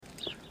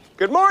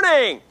Good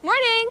morning.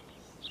 Morning.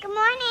 Good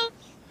morning.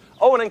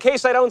 Oh, and in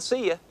case I don't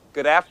see you,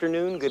 good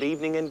afternoon, good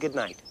evening, and good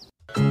night.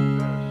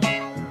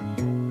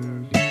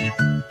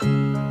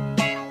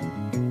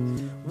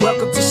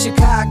 Welcome to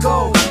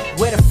Chicago,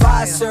 where the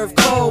fires serve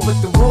cold,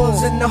 but the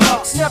Wolves and the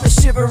Hawks never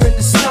shiver in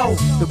the snow.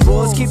 The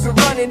Bulls keep it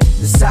running,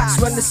 the Sox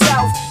run the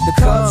South, the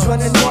Cubs run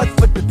the North,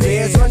 but the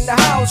Bears run the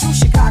house. True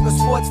Chicago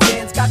sports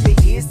fans got their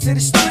ears to the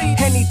street.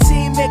 Any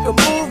team make a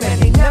move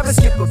and they never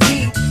skip a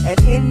beat. And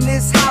in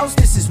this house,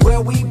 this is where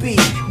we be.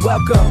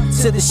 Welcome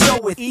to the show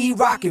with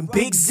E-Rock and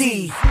Big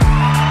Z.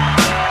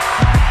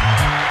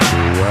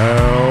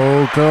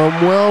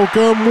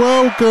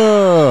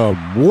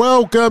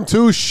 Welcome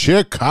to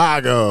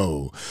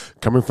Chicago.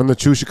 Coming from the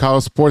True Chicago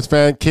Sports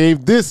Fan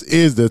Cave, this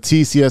is the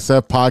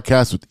TCSF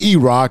podcast with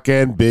E-Rock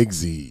and Big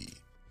Z.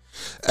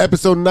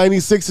 Episode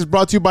 96 is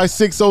brought to you by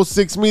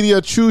 606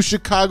 Media, True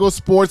Chicago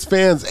Sports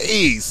Fans,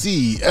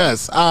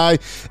 ACSI,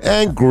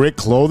 and Grit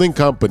Clothing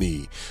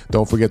Company.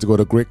 Don't forget to go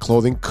to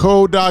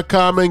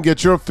gritclothingco.com and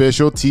get your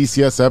official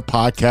TCSF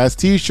podcast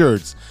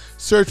t-shirts.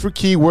 Search for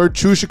keyword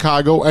True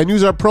Chicago and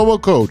use our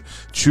promo code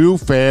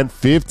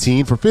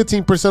TrueFan15 for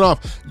 15%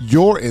 off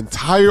your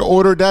entire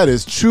order. That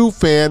is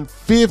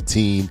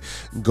TrueFan15.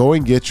 Go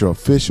and get your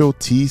official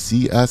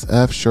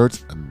TCSF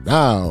shirts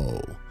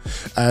now.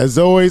 As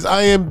always,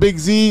 I am Big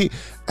Z,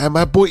 and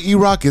my boy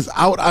E-Rock is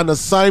out on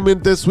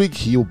assignment this week.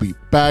 He'll be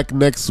back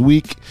next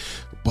week.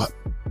 But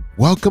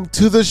welcome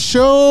to the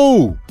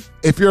show.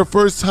 If you're a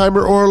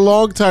first-timer or a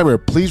long-timer,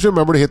 please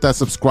remember to hit that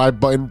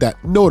subscribe button,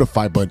 that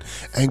notify button,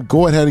 and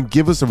go ahead and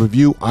give us a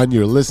review on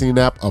your listening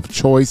app of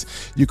choice.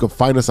 You can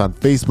find us on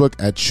Facebook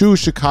at True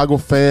Chicago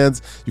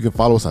Fans. You can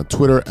follow us on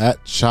Twitter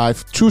at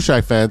True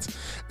Chi Fans,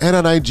 and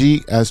on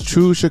IG as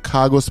True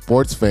Chicago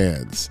Sports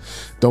Fans.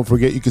 Don't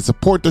forget, you can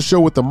support the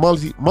show with a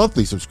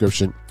monthly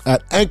subscription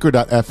at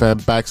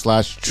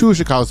anchor.fm/True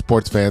Chicago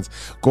Sports Fans.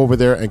 Go over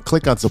there and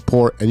click on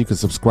support, and you can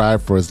subscribe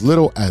for as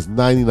little as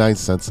 99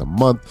 cents a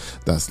month.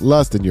 That's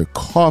less than your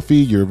coffee,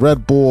 your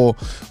Red Bull,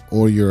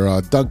 or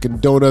your Dunkin'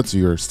 Donuts, or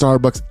your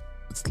Starbucks.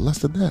 It's less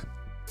than that.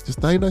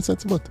 Just 99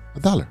 cents a month.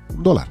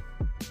 $1.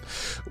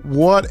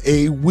 What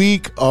a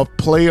week of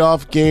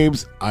playoff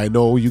games. I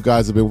know you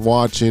guys have been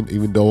watching,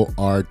 even though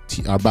our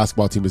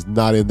basketball team is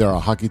not in there.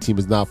 Our hockey team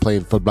is not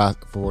playing for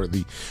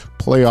the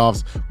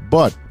playoffs,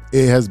 but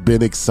it has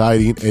been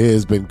exciting. It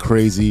has been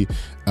crazy.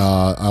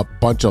 A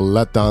bunch of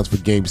letdowns for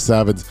Game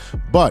 7s.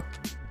 But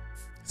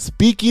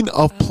speaking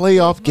of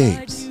playoff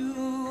games,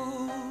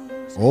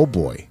 oh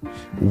boy,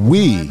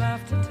 we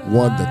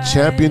won the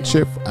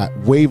championship at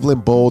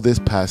Waveland Bowl this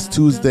past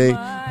Tuesday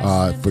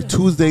for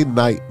Tuesday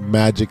Night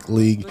Magic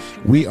League.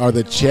 We are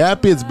the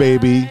champions,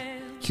 baby.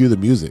 Cue the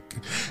music.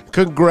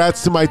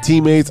 Congrats to my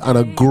teammates on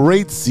a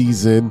great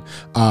season.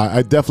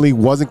 I definitely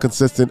wasn't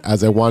consistent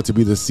as I wanted to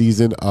be this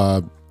season,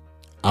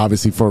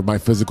 obviously for my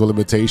physical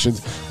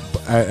limitations,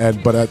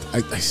 but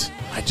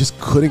I just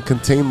couldn't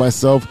contain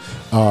myself.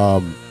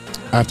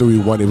 After we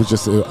won, it was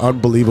just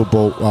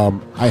unbelievable.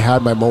 I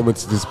had my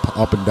moments this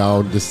up and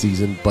down this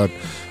season, but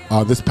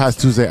this past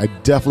Tuesday, I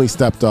definitely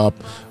stepped up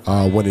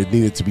when it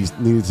needed to be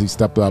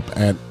stepped up,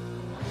 and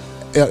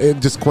it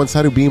just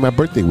coincided with being my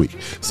birthday week.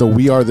 So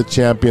we are the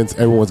champions.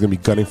 Everyone's going to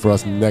be gunning for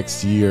us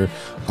next year.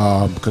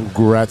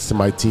 Congrats to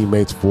my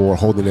teammates for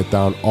holding it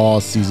down all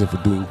season, for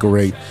doing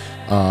great,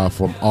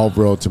 from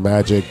Alvaro to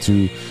Magic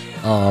to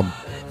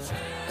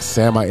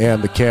Sam. I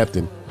am the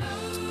captain.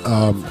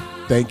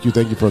 Thank you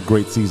for a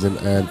great season,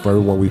 and for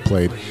everyone we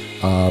played.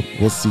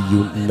 We'll see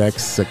you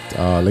next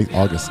late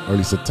August,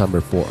 early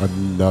September for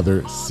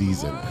another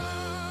season.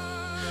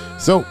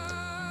 So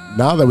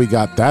now that we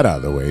got that out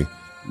of the way,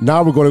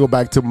 now we're going to go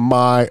back to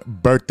my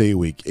birthday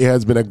week. It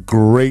has been a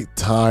great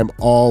time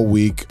all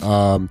week.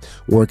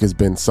 Work has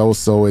been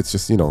so-so. It's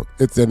just,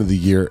 it's the end of the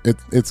year.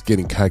 It's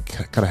getting kind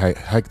of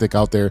hectic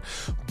out there,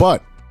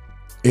 but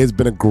it's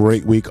been a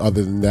great week.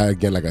 Other than that,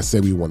 again, like I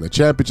said, we won the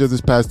championship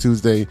this past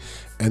Tuesday,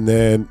 and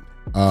then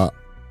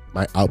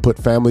my Output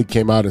family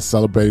came out and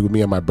celebrated with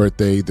me on my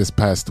birthday this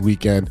past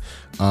weekend.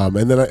 And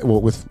then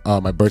with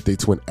my birthday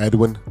twin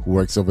Edwin, who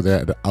works over there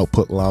at the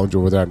Output Lounge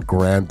over there in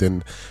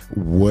Grandin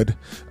Wood.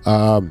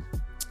 Had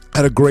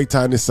a great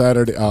time this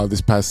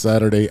past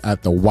Saturday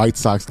at the White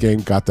Sox game.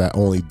 Got that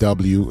only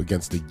W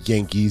against the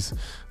Yankees.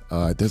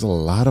 There's a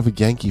lot of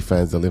Yankee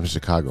fans that live in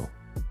Chicago.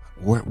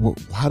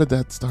 How did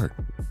that start?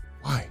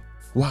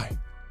 Why?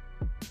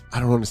 I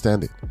don't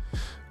understand it.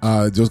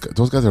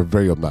 Those guys are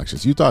very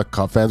obnoxious. You thought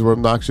Cub fans were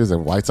obnoxious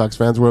and White Sox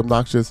fans were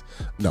obnoxious?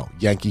 No,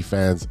 Yankee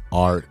fans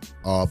are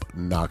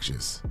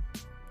obnoxious.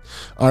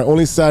 All right,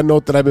 only sad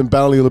note that I've been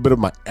battling a little bit of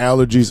my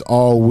allergies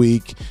all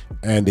week,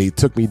 and they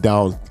took me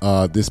down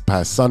this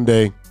past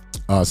Sunday.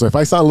 So if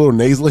I sound a little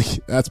nasally,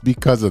 that's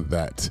because of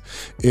that.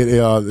 It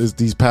is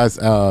these past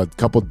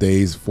couple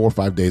days, 4 or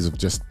 5 days of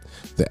just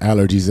the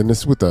allergies, and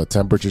this with the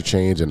temperature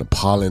change and the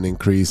pollen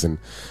increase, and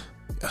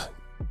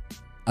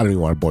I don't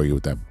even want to bore you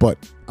with that, but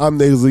I'm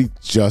nasally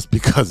just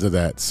because of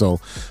that. So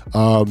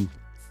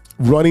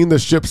running the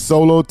ship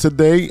solo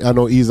today. I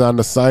know he's on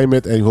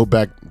assignment and he'll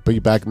be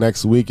back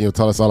next week and he'll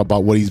tell us all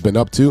about what he's been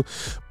up to.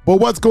 But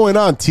what's going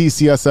on,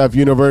 TCSF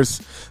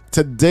universe?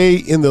 Today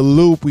in the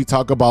loop, we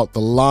talk about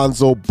the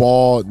Lonzo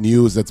Ball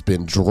news that's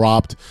been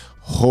dropped.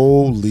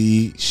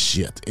 Holy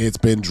shit, it's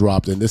been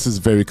dropped, and this is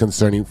very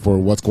concerning for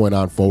what's going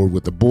on forward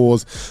with the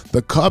Bulls.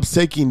 The Cubs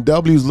taking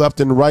W's left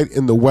and right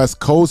in the West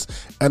Coast,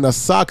 and the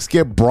Sox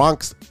get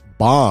Bronx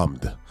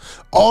bombed.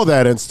 All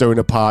that and stirring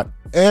the pot,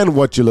 and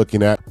what you're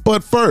looking at.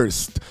 But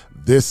first,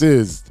 this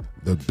is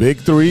the Big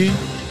Three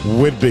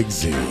with Big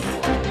Z.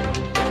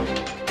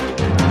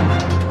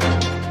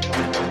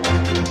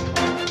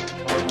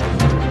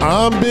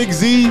 I'm Big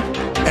Z,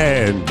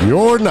 and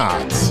you're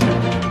not.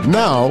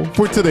 Now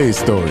for today's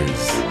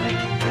stories.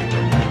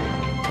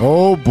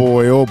 Oh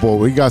boy,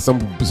 we got some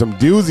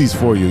doozies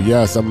for you.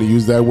 Yes, I'm going to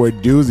use that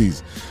word,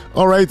 doozies.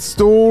 All right,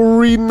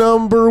 story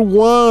number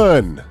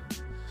one.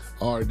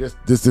 All right,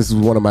 this is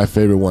one of my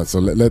favorite ones. So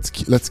let's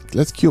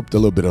cue up a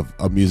little bit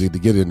of music to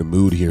get in the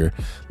mood here.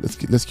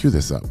 Let's cue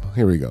this up.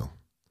 Here we go.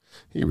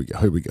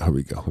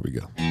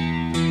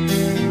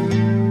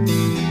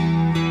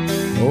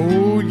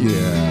 Oh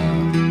yeah.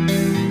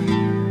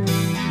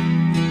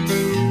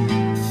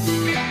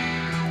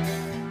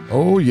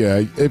 Oh,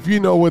 yeah. If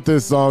you know what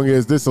this song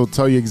is, this will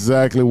tell you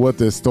exactly what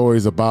this story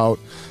is about.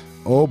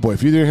 Oh, boy.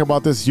 If you didn't hear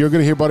about this, you're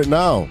going to hear about it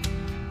now.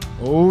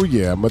 Oh,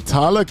 yeah.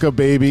 Metallica,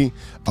 baby.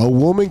 A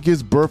woman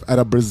gives birth at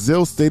a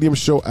Brazil stadium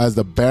show as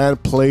the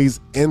band plays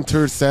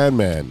Enter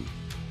Sandman.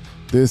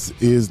 This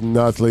is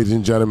nuts, ladies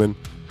and gentlemen.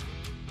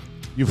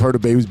 You've heard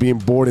of babies being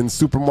born in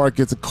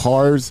supermarkets,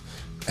 cars,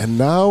 and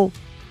now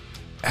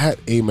at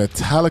a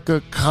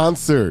Metallica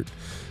concert.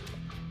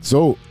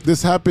 So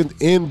this happened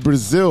in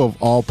Brazil, of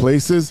all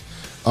places.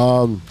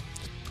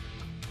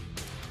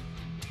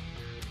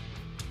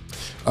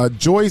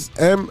 Joyce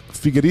M.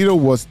 Figueiredo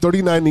was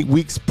 39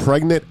 weeks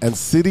pregnant and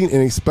sitting in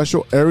a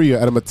special area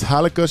at a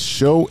Metallica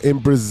show in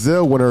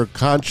Brazil when her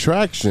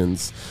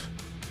contractions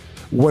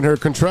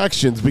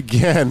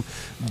began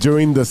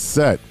during the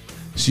set.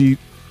 She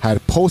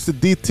had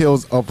posted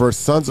details of her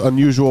son's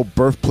unusual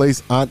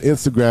birthplace on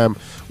Instagram,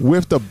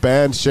 with the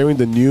band sharing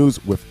the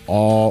news with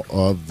all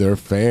of their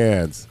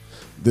fans.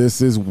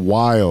 This is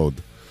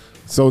wild.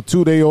 So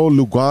 2-day-old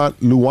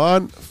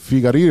Luan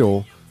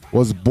Figueiredo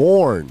was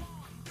born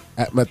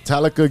at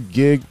Metallica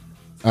gig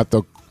at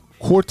the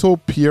Couto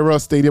Pereira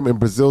Stadium in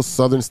Brazil's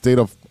southern state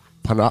of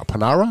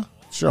Panara.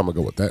 Sure, I'm going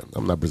to go with that.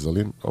 I'm not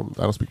Brazilian. I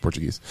don't speak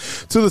Portuguese.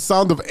 To the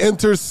sound of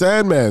Enter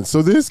Sandman.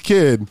 So this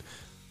kid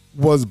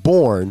was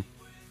born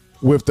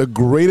with the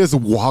greatest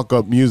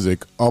walk-up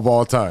music of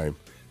all time.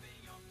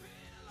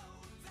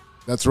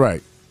 That's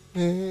right.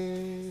 All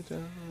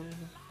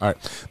right,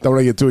 don't want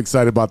to get too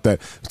excited about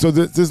that. So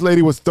this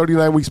lady was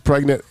 39 weeks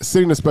pregnant,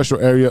 sitting in a special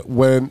area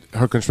when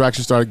her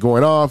contractions started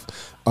going off.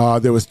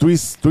 There was three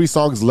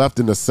songs left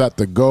in the set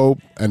to go,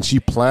 and she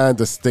planned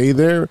to stay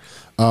there,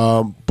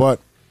 but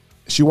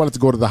she wanted to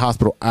go to the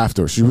hospital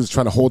after. She was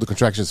trying to hold the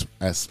contractions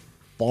as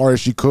far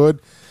as she could,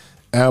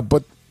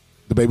 but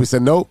the baby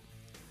said nope.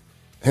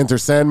 Enter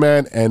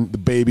Sandman, and the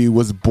baby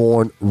was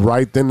born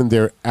right then and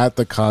there at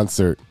the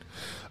concert.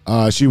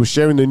 She was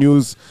sharing the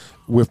news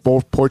with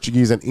both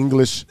Portuguese and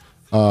English.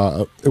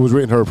 It was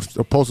written, her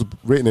post was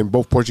written in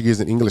both Portuguese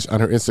and English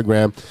on her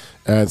Instagram,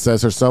 and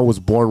says her son was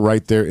born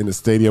right there in the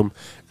stadium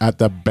at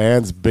the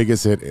band's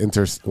biggest hit,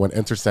 when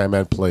Enter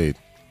Sandman played.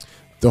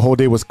 The whole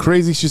day was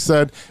crazy, she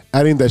said,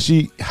 adding that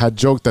she had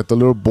joked that the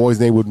little boy's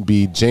name would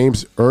be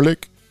James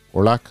Erlich,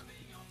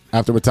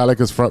 after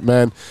Metallica's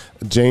frontman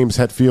James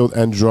Hetfield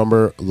and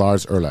drummer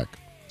Lars Ulrich.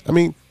 I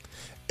mean,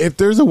 if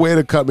there's a way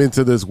to come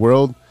into this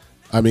world,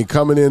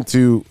 coming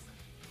into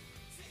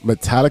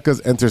Metallica's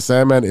Enter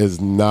Sandman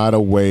is not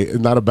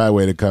a bad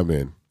way to come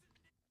in.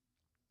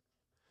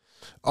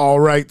 All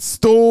right,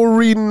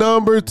 story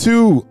number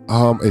two.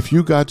 If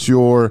you got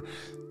your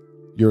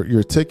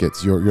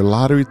tickets, your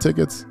lottery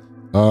tickets,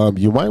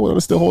 you might want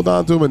to still hold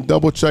on to them and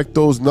double check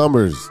those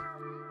numbers.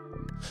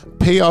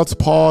 Payouts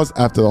pause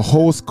after the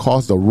host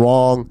calls the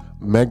wrong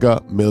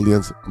Mega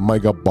Millions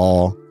Mega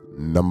Ball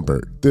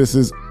number. This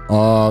is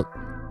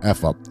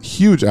F up.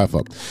 Huge F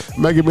up.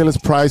 Mega Millions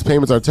prize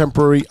payments are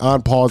temporary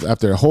on pause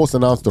after a host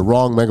announced the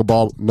wrong Mega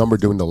Ball number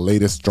during the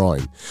latest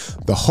drawing.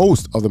 The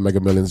host of the Mega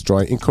Millions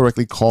drawing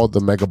incorrectly called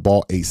the Mega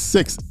Ball a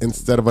 6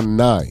 instead of a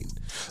 9.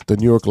 The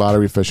New York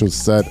lottery officials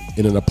said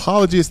in an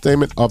apology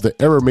statement of the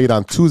error made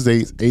on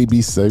Tuesday's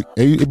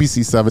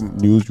ABC 7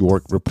 New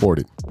York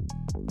reported.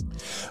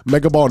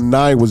 Mega Ball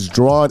 9 was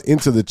drawn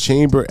into the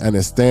chamber and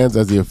it stands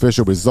as the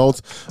official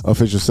results.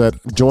 Officials said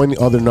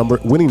joining other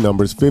winning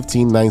numbers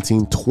 15,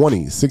 19,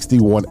 20,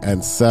 61,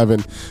 and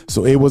 7.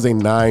 So it was a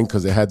 9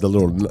 because it had the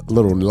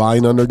little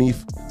line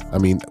underneath. I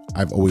mean,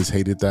 I've always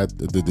hated that,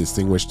 to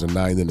distinguish the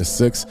 9 and the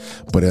 6,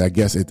 but I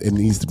guess it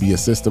needs to be a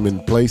system in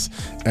place.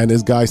 And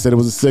this guy said it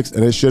was a 6,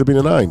 and it should have been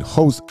a 9.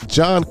 Host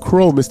John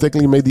Crow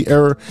mistakenly made the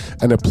error,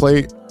 and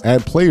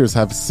players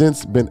have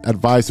since been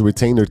advised to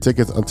retain their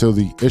tickets until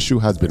the issue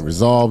has been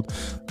resolved.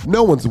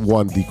 No one's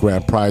won the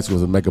grand prize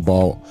with a mega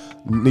ball,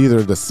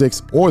 neither the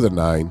 6 or the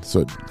 9,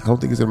 so I don't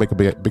think it's going to make a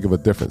big of a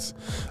difference.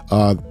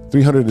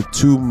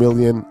 302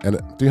 million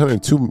and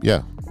 302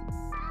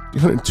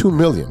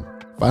 million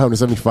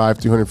 575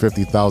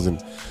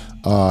 250,000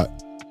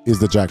 is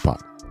the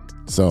jackpot.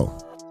 So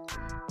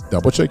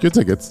double check your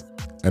tickets,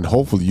 and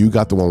hopefully you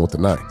got the one with the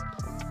 9.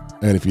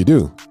 And if you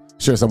do,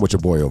 share some with your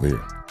boy over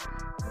here.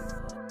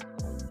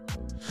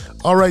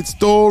 All right,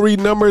 story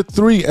number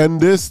 3,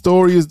 and this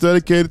story is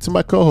dedicated to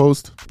my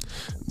co-host.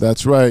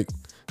 That's right.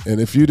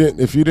 And if you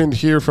didn't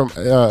hear from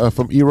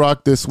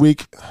E-Rock this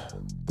week,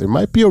 there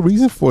might be a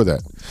reason for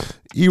that.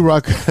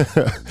 E-Rock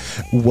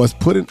was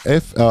put in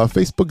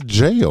Facebook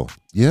jail.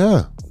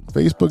 Yeah,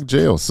 Facebook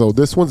jail. So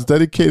this one's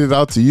dedicated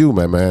out to you,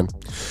 my man.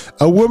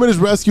 A woman is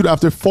rescued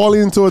after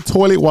falling into a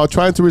toilet while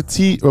trying to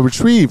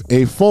retrieve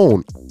a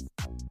phone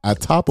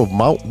at top of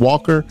Mount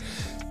Walker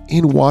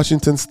in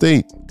Washington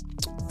State.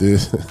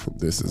 This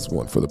is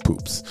one for the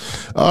poops.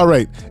 All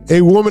right.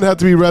 A woman had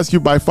to be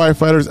rescued by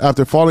firefighters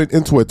after falling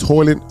into a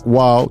toilet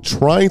while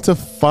trying to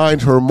find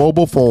her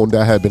mobile phone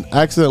that had been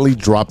accidentally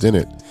dropped in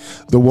it.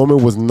 The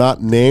woman was not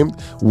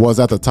named, was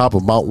at the top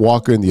of Mount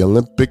Walker in the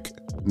Olympic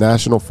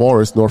National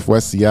Forest,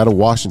 Northwest Seattle,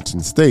 Washington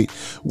State,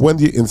 when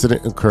the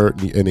incident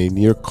occurred in a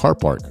near car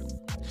park.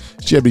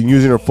 She had been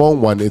using her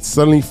phone when it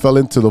suddenly fell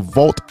into the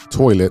vault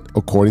toilet,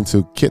 according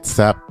to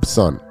Kitsap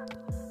Sun.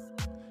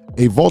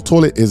 A vault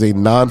toilet is a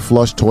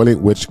non-flush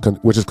toilet which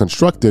is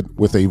constructed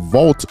with a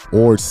vault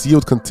or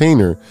sealed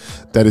container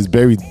that is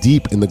buried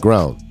deep in the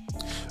ground.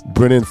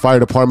 Brennan Fire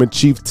Department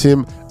Chief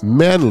Tim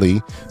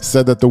Manley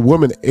said that the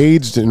woman,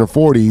 aged in her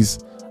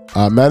 40s,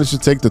 managed to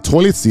take the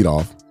toilet seat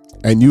off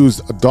and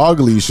used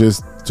dog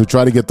leashes to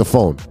try to get the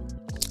phone.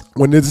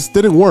 When this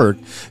didn't work,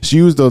 she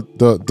used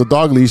the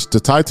dog leash to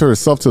tie to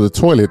herself to the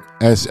toilet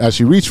as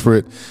she reached for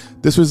it,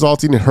 this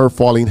resulting in her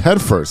falling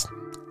headfirst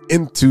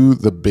into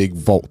the big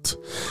vault.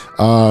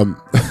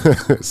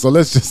 So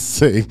let's just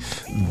say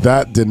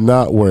that did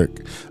not work.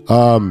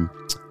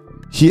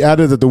 He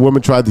added that the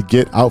woman tried to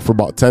get out for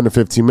about 10 to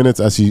 15 minutes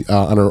as she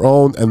on her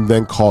own, and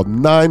then called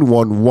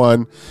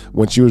 911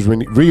 when she was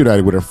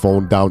reunited with her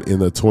phone down in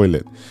the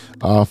toilet.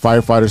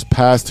 Firefighters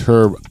passed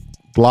her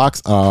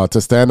blocks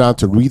to stand on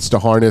to reach the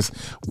harness.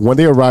 When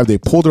they arrived, they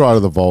pulled her out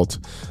of the vault.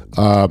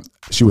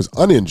 She was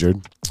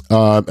uninjured,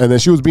 and then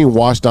she was being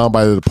washed down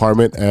by the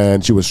department,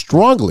 and she was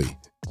strongly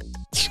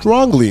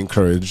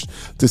encouraged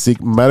to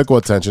seek medical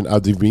attention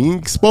after being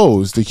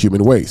exposed to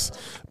human waste,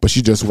 but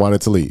she just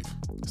wanted to leave.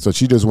 So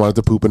she just wanted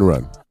to poop and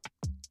run.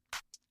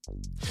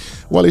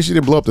 Well, at least she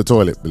didn't blow up the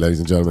toilet, ladies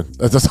and gentlemen.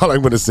 That's all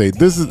I'm going to say.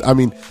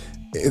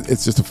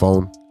 It's just a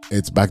phone.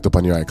 It's backed up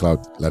on your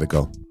iCloud. Let it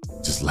go.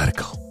 Just let it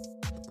go.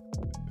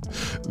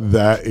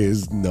 That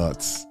is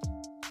nuts.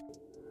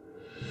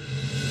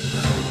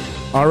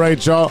 All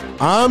right, y'all.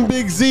 I'm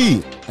Big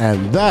Z,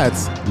 and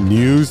that's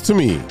news to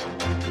me.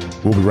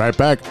 We'll be right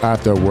back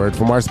after a word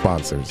from our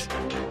sponsors.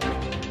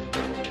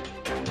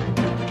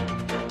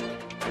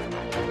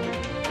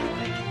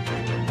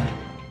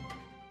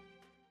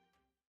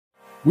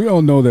 We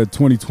all know that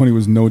 2020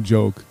 was no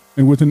joke,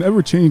 and with an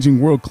ever-changing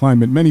world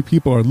climate, many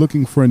people are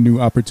looking for a new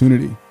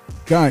opportunity.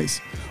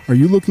 Guys, are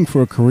you looking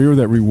for a career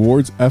that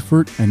rewards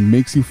effort and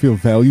makes you feel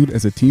valued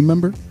as a team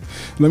member?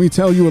 Let me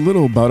tell you a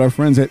little about our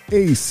friends at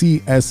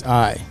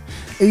ACSI.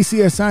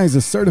 ACSI is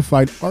a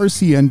certified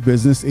RCN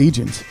business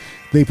agent.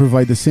 They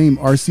provide the same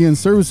RCN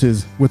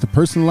services with a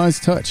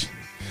personalized touch.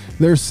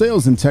 Their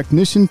sales and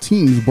technician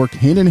teams work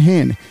hand in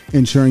hand,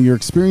 ensuring your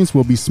experience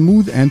will be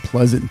smooth and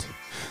pleasant.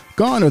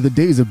 Gone are the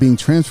days of being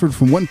transferred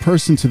from one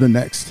person to the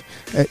next.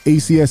 At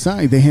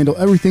ACSI, they handle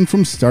everything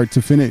from start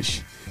to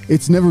finish.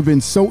 It's never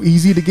been so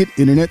easy to get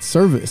internet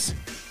service.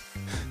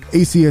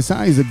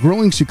 ACSI is a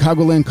growing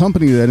Chicagoland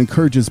company that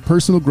encourages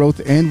personal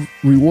growth and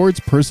rewards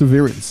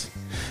perseverance.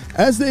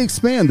 As they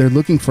expand, they're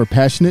looking for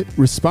passionate,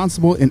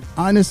 responsible, and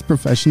honest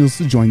professionals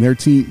to join their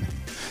team.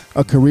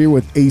 A career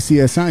with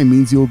ACSI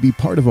means you'll be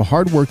part of a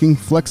hardworking,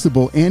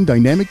 flexible, and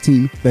dynamic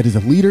team that is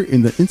a leader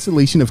in the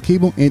installation of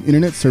cable and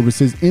internet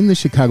services in the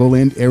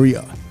Chicagoland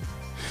area.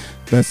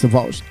 Best of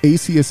all,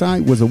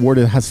 ACSI was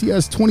awarded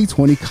Hacia's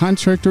 2020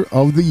 Contractor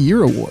of the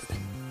Year Award.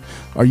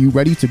 Are you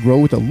ready to grow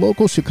with a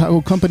local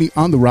Chicago company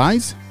on the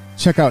rise?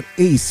 Check out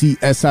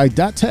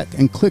acsi.tech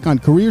and click on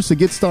careers to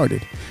get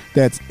started.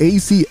 That's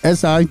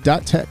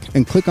acsi.tech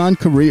and click on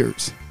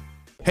careers.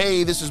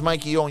 Hey, this is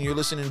Mikey O, and you're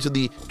listening to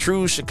the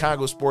True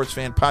Chicago Sports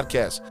Fan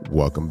Podcast.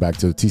 Welcome back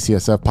to the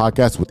TCSF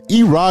Podcast with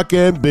E-Rock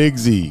and Big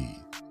Z.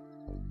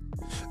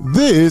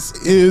 This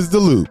is The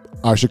Loop,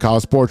 our Chicago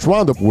Sports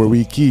Roundup, where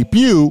we keep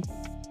you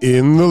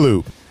in the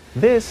loop.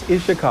 This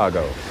is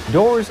Chicago.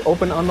 Doors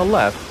open on the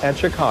left at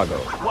Chicago.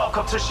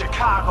 Welcome to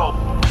Chicago.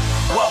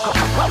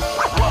 Welcome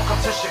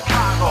to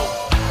Chicago.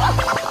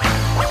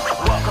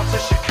 Welcome to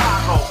Chicago.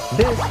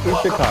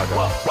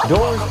 Chicago.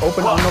 Doors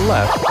open on the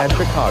left at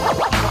Chicago.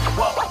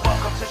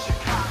 Welcome to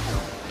Chicago.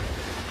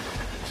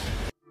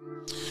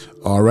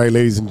 All right,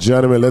 ladies and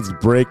gentlemen, let's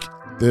break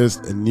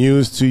this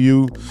news to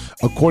you.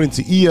 According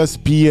to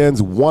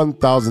ESPN's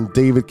 1000,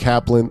 David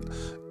Kaplan,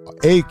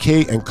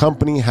 AK and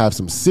company have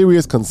some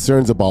serious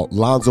concerns about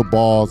Lonzo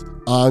Ball's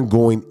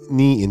ongoing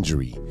knee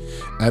injury.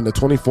 And the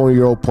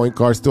 24-year-old point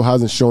guard still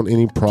hasn't shown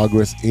any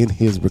progress in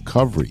his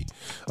recovery.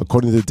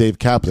 According to Dave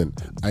Kaplan,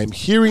 I am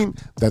hearing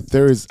that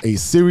there is a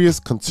serious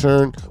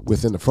concern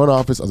within the front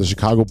office of the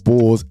Chicago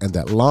Bulls and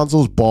that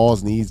Lonzo's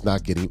Ball's knee's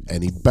not getting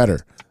any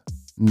better.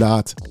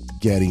 Not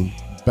getting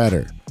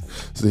better.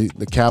 So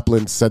the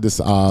Kaplan said this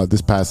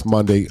this past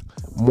Monday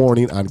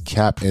morning on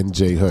Cap and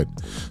J Hood.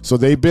 So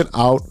they've been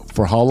out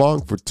for how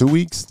long? For 2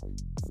 weeks?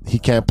 He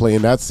can't play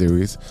in that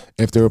series.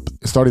 If they're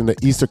starting the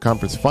Eastern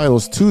Conference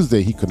Finals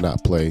Tuesday, he could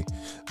not play.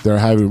 They're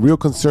having real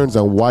concerns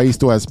on why he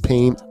still has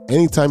pain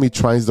anytime he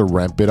tries to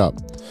ramp it up.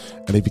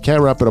 And if he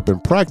can't ramp it up in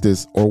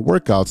practice or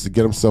workouts to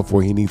get himself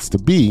where he needs to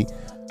be,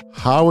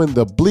 how in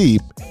the bleep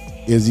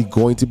is he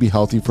going to be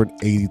healthy for an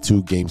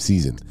 82-game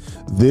season?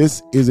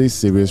 This is a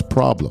serious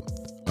problem.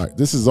 All right,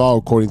 this is all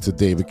according to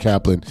David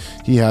Kaplan.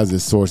 He has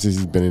his sources.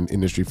 He's been in the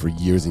industry for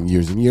years and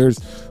years and years.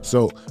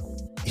 So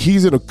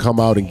he's going to come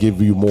out and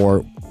give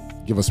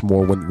us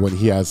more when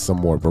he has some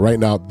more. But right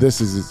now,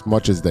 this is as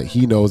much as that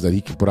he knows that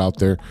he can put out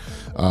there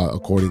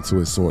according to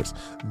his source.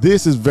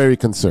 This is very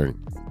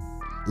concerning.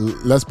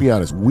 Let's be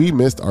honest. We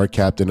missed our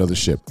captain of the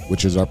ship,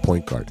 which is our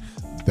point guard.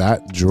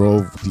 That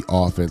drove the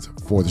offense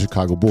for the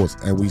Chicago Bulls.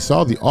 And we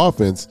saw the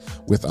offense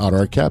without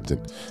our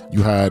captain.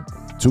 You had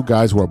two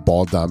guys who are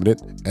ball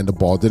dominant, and the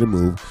ball didn't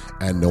move,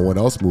 and no one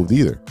else moved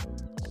either.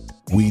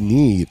 We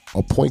need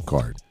a point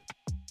guard.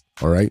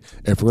 All right?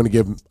 If we're going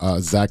to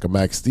give Zach a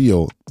max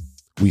steal,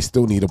 we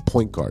still need a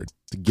point guard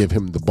to give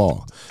him the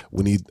ball.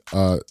 We need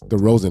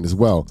DeRozan as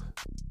well.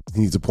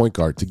 He needs a point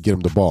guard to get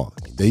him the ball.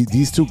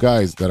 These two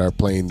guys that are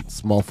playing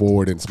small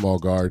forward and small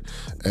guard,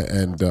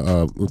 and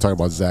we're talking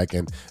about Zach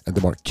and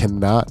DeMar,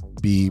 cannot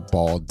be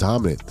ball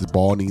dominant. The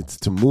ball needs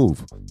to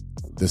move.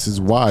 This is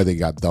why they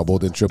got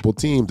doubled and triple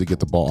teamed to get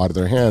the ball out of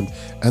their hand,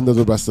 and the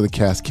rest of the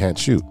cast can't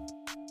shoot.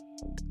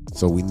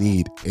 So we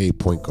need a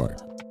point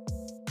guard.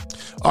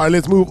 All right,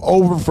 let's move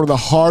over from the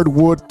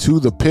hardwood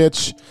to the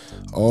pitch.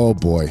 Oh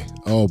boy.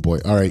 All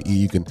right, E,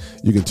 you can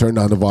turn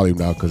down the volume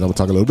now because I'm gonna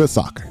talk a little bit of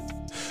soccer.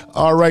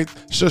 All right,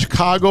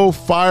 Chicago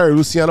Fire.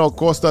 Luciano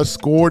Acosta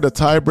scored a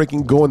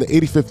tie-breaking goal in the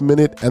 85th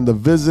minute, and the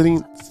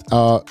visiting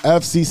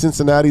FC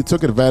Cincinnati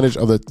took advantage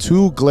of the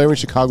two glaring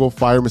Chicago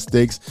Fire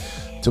mistakes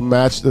to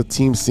match the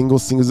team's single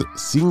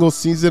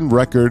season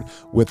record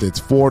with its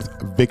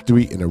fourth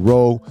victory in a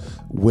row,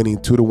 winning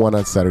 2-1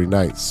 on Saturday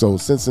night. So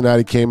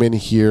Cincinnati came in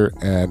here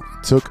and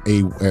took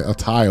a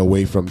tie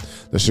away from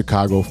the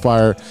Chicago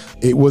Fire.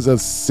 It was a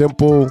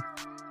simple,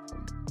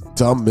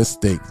 dumb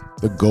mistake.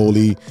 The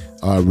goalie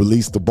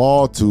released the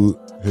ball to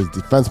his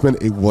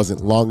defenseman. It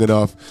wasn't long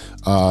enough.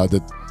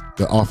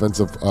 The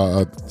offensive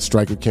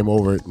striker came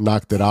over,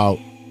 knocked it out,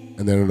 and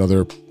then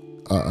another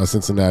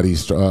Cincinnati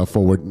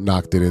forward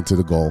knocked it into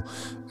the goal,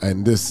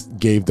 and this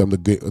gave them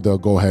the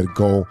go-ahead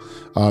goal.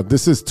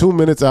 This is 2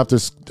 minutes after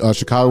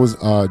Chicago's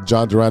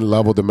John Durant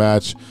leveled the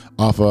match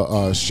off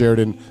a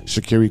Sheridan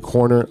Shaqiri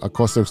corner.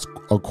 Acosta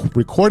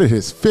recorded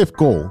his fifth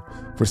goal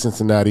for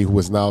Cincinnati, who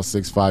is now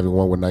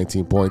 6-5-1 with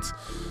 19 points.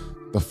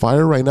 The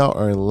Fire right now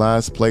are in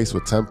last place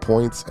with 10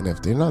 points, and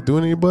if they're not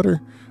doing any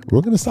better,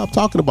 we're going to stop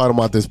talking about them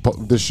on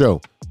this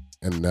show.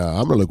 And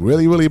I'm going to look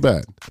really, really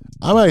bad.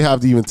 I might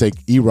have to even take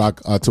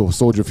E-Rock to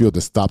Soldier Field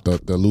to stop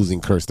the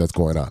losing curse that's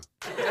going on.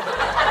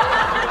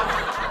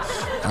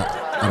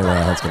 I don't know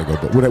how that's going to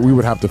go, but we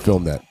would have to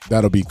film that.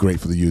 That'll be great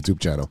for the YouTube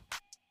channel.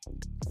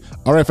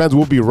 All right, fans,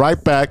 we'll be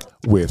right back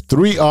with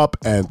 3 Up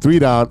and 3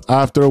 Down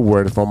after a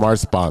word from our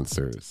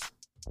sponsors.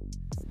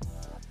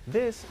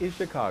 This is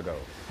Chicago.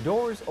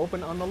 Doors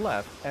open on the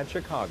left at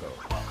Chicago.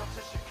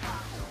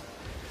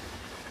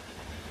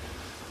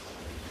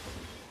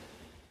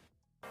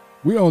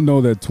 We all know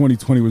that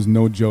 2020 was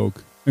no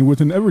joke, and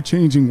with an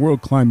ever-changing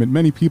world climate,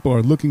 many people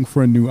are looking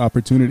for a new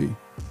opportunity.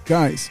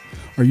 Guys,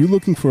 are you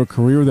looking for a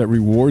career that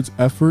rewards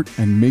effort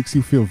and makes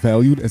you feel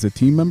valued as a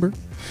team member?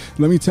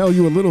 Let me tell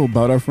you a little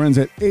about our friends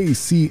at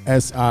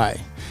ACSI.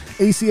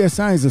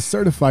 ACSI is a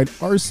certified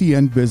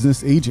RCN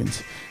business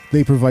agent.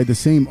 They provide the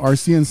same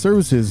RCN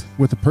services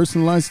with a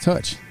personalized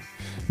touch.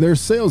 Their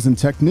sales and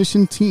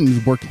technician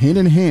teams work hand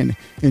in hand,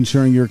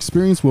 ensuring your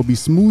experience will be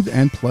smooth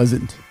and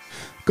pleasant.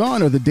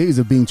 Gone are the days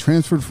of being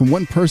transferred from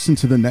one person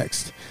to the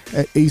next.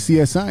 At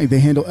ACSI, they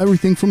handle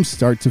everything from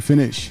start to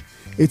finish.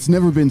 It's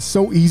never been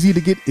so easy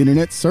to get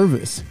internet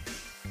service.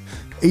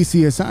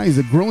 ACSI is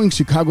a growing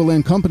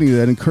Chicagoland company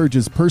that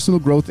encourages personal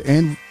growth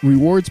and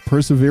rewards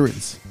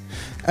perseverance.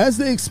 As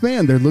they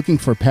expand, they're looking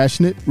for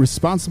passionate,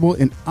 responsible,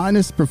 and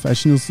honest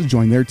professionals to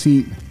join their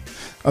team.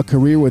 A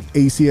career with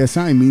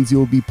ACSI means you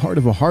will be part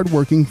of a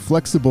hardworking,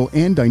 flexible,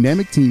 and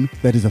dynamic team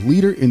that is a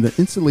leader in the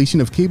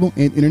installation of cable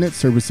and internet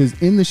services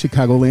in the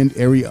Chicagoland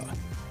area.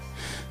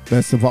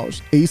 Best of all,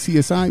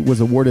 ACSI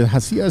was awarded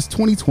Hacia's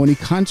 2020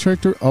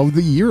 Contractor of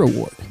the Year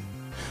Award.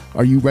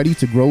 Are you ready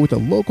to grow with a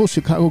local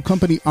Chicago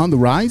company on the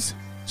rise?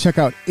 Check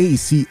out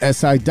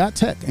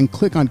acsi.tech and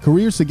click on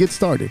careers to get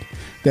started.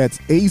 That's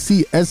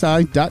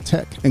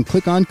acsi.tech and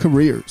click on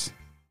careers.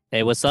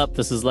 Hey, what's up?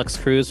 This is Lex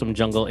Cruz from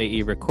Jungle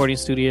AE Recording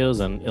Studios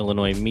and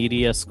Illinois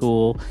Media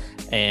School,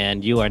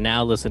 and you are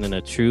now listening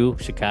to True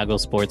Chicago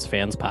Sports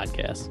Fans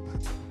Podcast.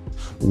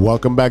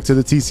 Welcome back to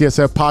the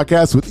TCSF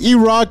podcast with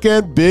E-Rock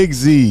and Big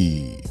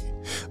Z.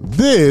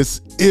 This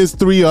is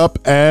 3 Up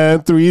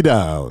and 3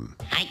 Down.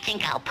 I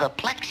think I'll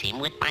perplex him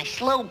with my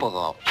slow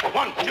ball.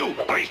 1, 2,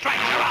 3 strikes,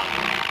 you're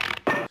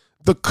out.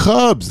 The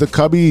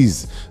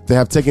Cubbies, they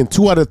have taken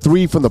 2 out of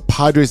 3 from the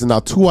Padres and now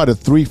 2 out of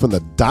 3 from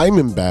the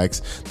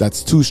Diamondbacks.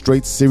 That's 2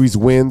 straight series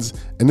wins.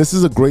 And this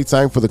is a great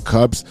sign for the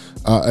Cubs,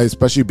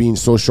 especially being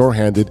so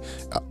shorthanded.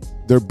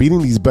 They're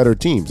beating these better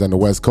teams on the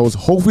West Coast.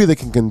 Hopefully they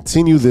can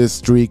continue this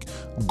streak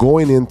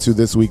going into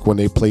this week when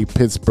they play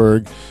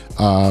Pittsburgh.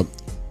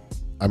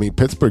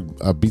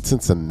 Pittsburgh beat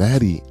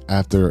Cincinnati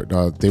after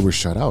they were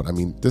shut out. I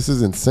mean, this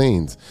is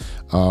insane.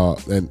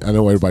 And I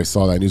know everybody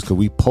saw that news because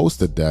we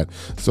posted that.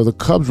 So the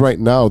Cubs right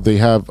now, they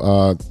have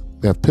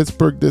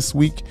Pittsburgh this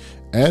week,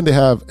 and they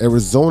have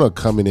Arizona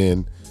coming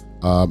in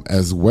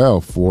as well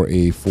for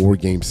a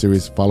 4-game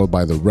series, followed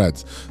by the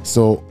Reds.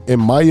 So in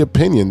my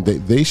opinion,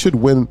 they should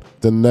win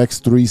the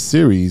next 3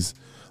 series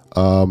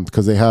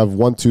because they have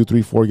 1, 2,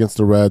 3, 4 against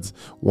the Reds,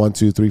 1,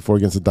 2, 3, 4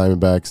 against the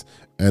Diamondbacks,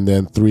 and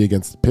then 3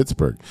 against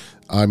Pittsburgh.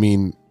 I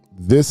mean,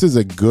 this is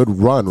a good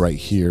run right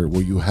here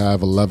where you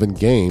have 11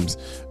 games,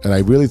 and I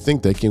really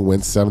think they can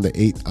win 7 to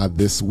 8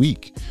 this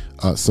week.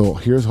 So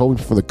here's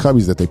hoping for the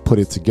Cubbies that they put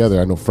it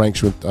together. I know Frank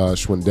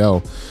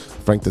Schwindel,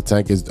 Frank the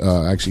Tank, is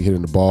actually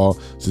hitting the ball.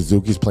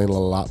 Suzuki's playing a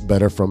lot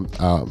better from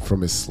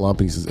his slump.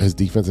 His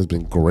defense has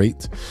been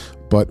great.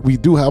 But we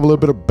do have a little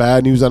bit of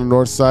bad news on the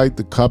north side.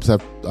 The Cubs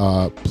have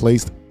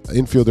placed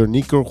infielder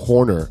Nico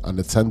Horner on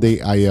the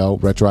 10-day IL,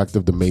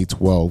 retroactive to May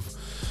 12,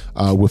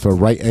 with a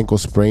right ankle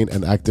sprain,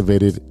 and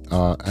activated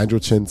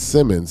Andrelton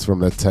Simmons from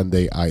the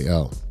 10-day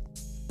IL.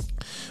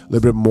 A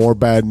little bit more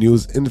bad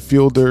news.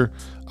 Infielder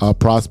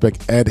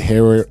prospect Ed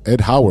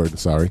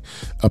Howard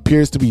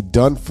appears to be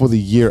done for the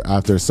year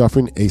after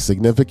suffering a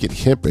significant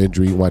hip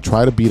injury while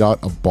trying to beat out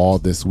a ball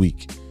this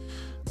week.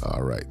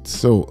 All right,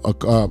 so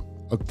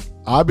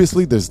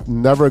obviously there's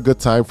never a good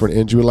time for an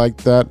injury like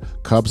that.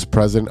 Cubs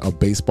president of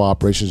baseball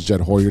operations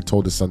Jed Hoyer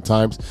told the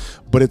Sun-Times,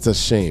 but it's a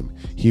shame.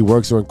 He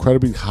worked so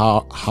incredibly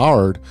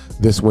hard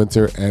this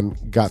winter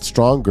and got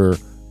stronger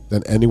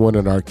than anyone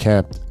in our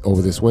camp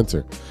over this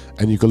winter.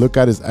 And you can look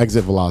at his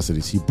exit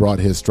velocities. He brought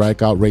his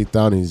strikeout rate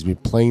down, and he's been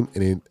playing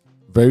in a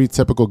very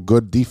typical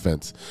good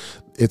defense.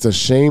 It's a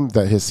shame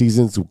that his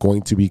season's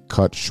going to be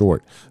cut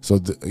short. So,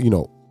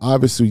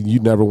 obviously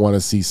you never want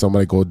to see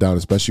somebody go down,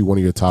 especially one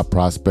of your top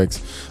prospects.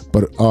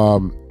 But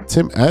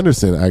Tim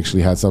Anderson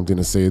actually had something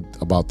to say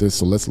about this.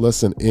 So let's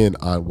listen in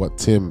on what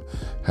Tim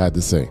had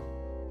to say.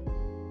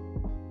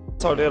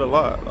 Talked that a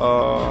lot.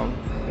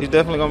 He's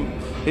definitely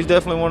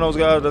one of those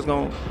guys that's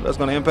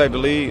gonna impact the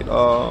league.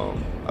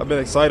 I've been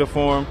excited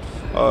for him.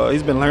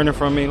 He's been learning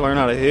from me, learning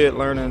how to hit,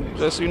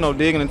 just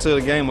digging into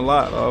the game a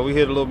lot. We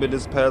hit a little bit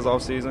this past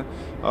off season.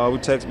 We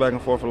text back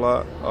and forth a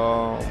lot.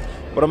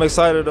 But I'm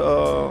excited,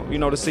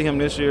 to see him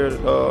this year.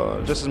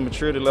 Just his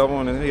maturity level,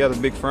 and he has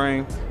a big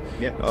frame.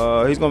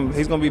 Yeah. He's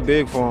gonna be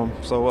big for him.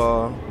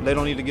 So they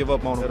don't need to give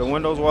up on him. The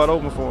window's wide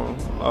open for him.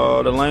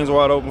 The lane's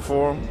wide open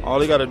for him. All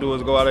he got to do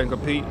is go out there and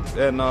compete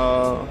and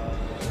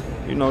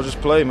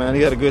just play, man.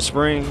 He had a good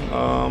spring.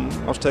 I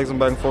was texting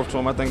back and forth to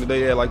him. I think today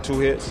he had like 2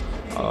 hits.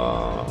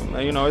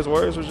 And his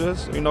words was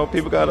just,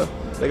 people gotta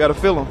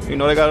feel him.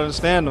 They gotta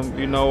understand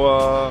him.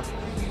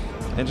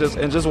 And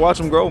just watch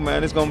him grow,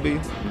 man. It's gonna be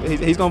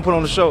he's gonna put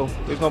on the show.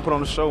 He's gonna put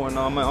on the show, and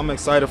I'm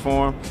excited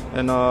for him.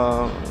 And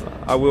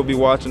I will be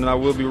watching, and I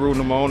will be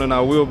rooting him on, and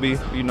I will be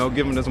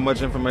giving him as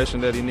much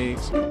information that he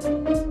needs.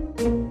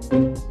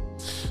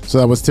 So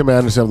that was Tim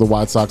Anderson of the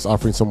White Sox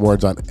offering some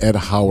words on Ed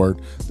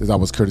Howard. That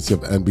was courtesy of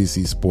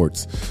NBC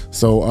Sports.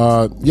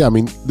 So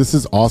this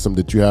is awesome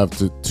that you have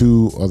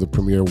 2 of the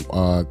premier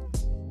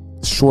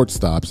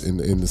shortstops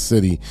in the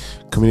city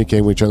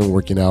communicating with each other and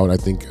working out. I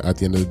think at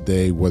the end of the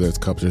day, whether it's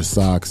Cubs or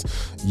Sox,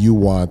 you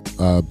want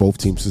both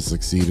teams to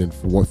succeed. And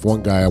if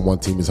one guy on one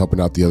team is helping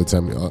out the other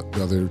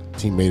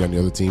teammate on the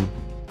other team,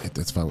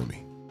 that's fine with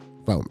me.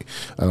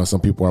 I know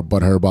some people are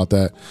butthurt about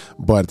that,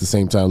 but at the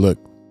same time, look,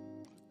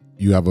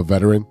 you have a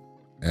veteran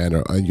and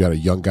you got a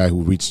young guy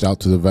who reached out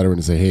to the veteran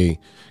and say, hey,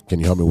 can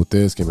you help me with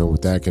this? Can you help me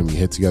with that? Can we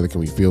hit together? Can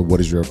we feel? What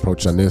is your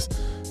approach on this?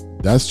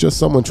 That's just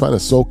someone trying to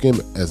soak in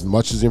as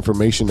much as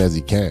information as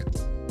he can.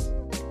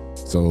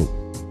 So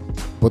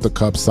put the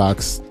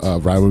Cubs-Sox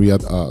rivalry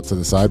to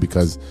the side,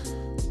 because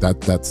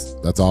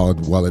that's all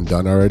well and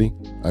done already.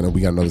 I know we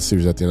got another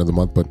series at the end of the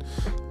month, but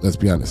let's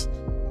be honest,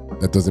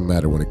 that doesn't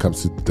matter when it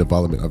comes to the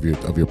development of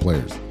your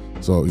players.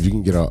 So if you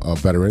can get a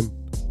veteran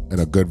and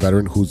a good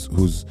veteran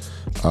who's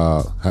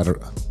had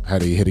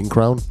a hitting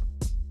crown,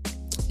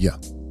 yeah,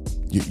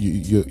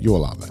 You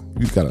allow that.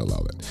 You got to allow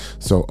that.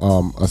 So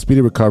a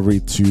speedy recovery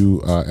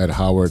to Ed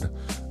Howard.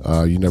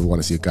 You never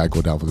want to see a guy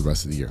go down for the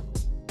rest of the year.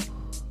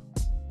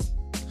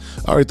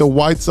 All right, the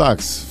White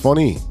Sox.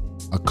 Funny,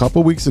 a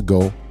couple weeks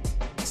ago,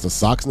 the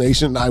Sox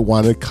Nation and I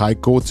wanted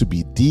Keiko to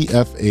be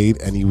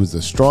DFA'd, and he was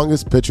the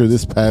strongest pitcher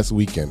this past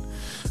weekend.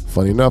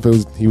 Funny enough,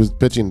 he was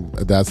pitching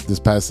this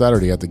past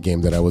Saturday at the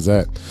game that I was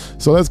at.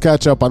 So let's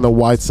catch up on the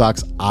White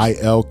Sox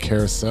IL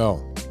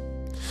carousel.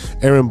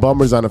 Aaron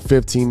Bummer's on a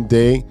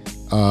 15-day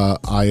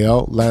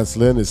IL. Lance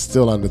Lynn is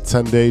still on the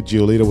 10-day.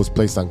 Giolito was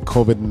placed on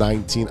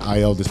COVID-19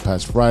 IL this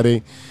past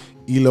Friday.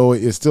 Eloy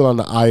is still on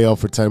the IL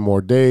for 10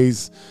 more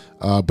days,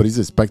 but he's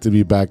expected to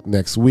be back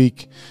next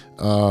week.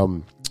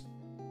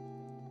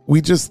 We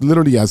just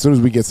literally, as soon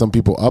as we get some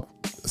people up,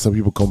 some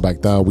people come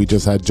back down. We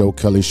just had Joe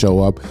Kelly show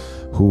up,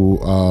 who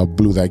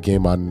blew that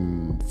game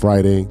on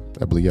Friday.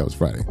 I believe it was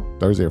Friday,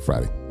 Thursday or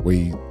Friday, where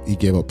he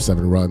gave up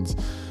 7 runs.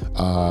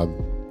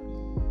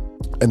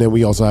 And then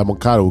we also have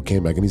Moncada, who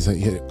came back, and he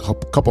hit a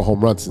couple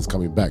home runs since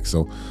coming back.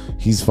 So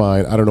he's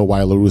fine. I don't know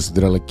why La Russa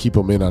didn't keep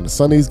him in on the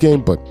Sunday's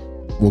game, but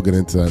we'll get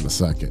into that in a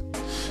second.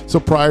 So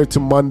prior to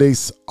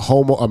Monday's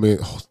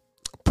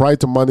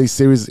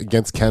series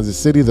against Kansas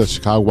City, the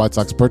Chicago White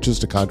Sox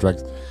purchased the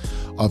contract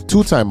of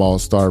 2-time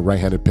All-Star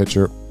right-handed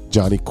pitcher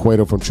Johnny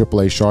Cueto from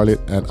AAA Charlotte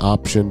and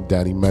optioned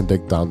Danny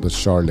Mendick down to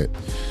Charlotte.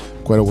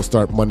 Cueto will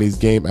start Monday's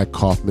game at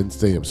Kauffman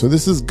Stadium. So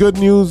this is good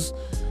news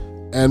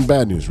and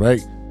bad news,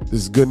 right?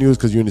 This is good news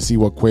because you're going to see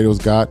what Cueto's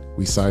got.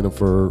 We signed him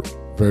for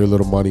very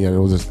little money, and it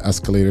was just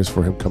escalators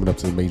for him coming up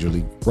to the major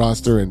league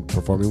roster and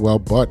performing well,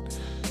 but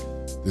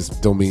this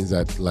still means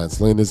that Lance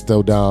Lynn is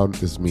still down.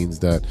 This means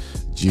that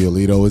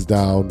Giolito is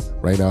down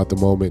right now at the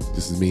moment.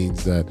 This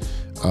means that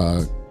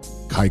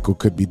Keiko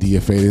could be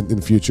DFA'd in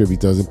the future if he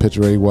doesn't pitch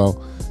very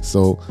well.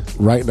 So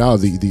right now,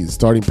 the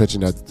starting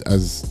pitching as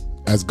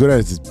good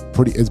as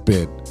it's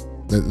been.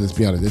 Let's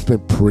be honest, it's been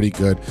pretty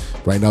good.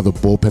 Right now, the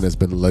bullpen has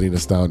been letting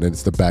us down, and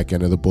it's the back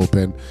end of the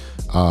bullpen.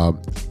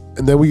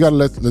 And then we got to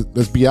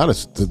let's be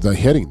honest. The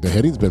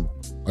hitting's been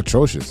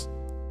atrocious.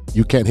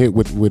 You can't hit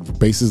with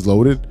bases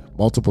loaded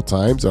multiple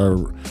times. Our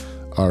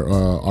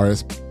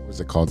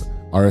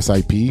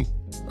RSIP,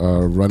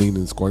 running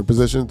and scoring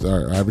positions,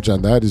 our average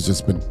on that has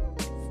just been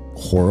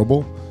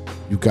horrible.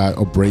 You got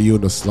Abreu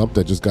in a slump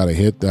that just got a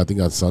hit. I think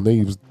on Sunday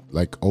he was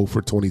like 0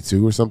 for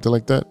 22 or something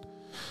like that.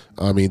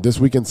 I mean, this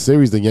weekend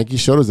series, the Yankees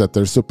showed us that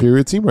they're a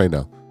superior team right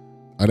now.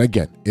 And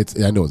again,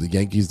 I know the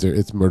Yankees,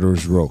 it's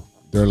murderer's row.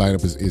 Their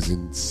lineup is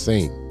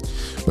insane.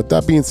 But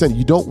that being said,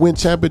 you don't win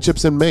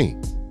championships in May.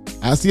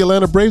 Ask the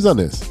Atlanta Braves on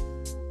this.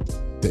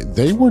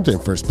 They weren't in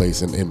first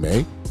place in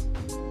May.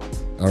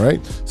 All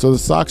right? So the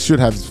Sox should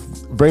have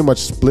very much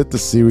split the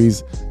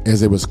series,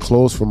 as it was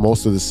close for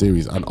most of the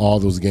series on all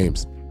those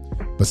games.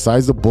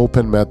 Besides the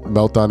bullpen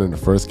meltdown in the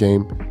first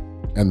game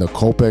and the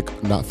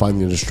Kopech not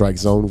finding the strike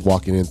zone,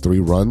 walking in 3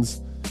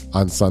 runs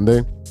on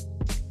Sunday,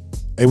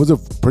 it was a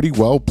pretty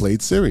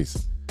well-played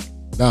series.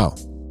 Now,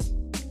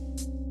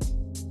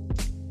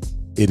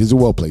 it is a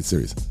well-played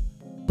series.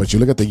 But you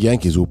look at the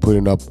Yankees, who are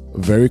putting up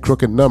very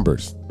crooked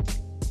numbers.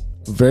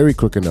 Very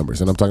crooked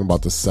numbers. And I'm talking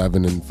about the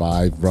 7 and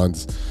 5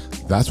 runs.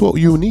 That's what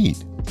you need.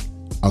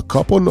 A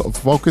couple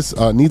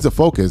needs a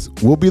focus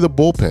will be the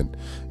bullpen.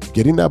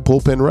 Getting that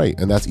bullpen right,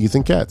 and that's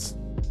Ethan Katz.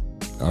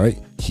 All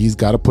right? He's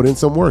got to put in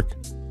some work.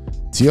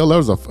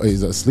 TLR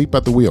is asleep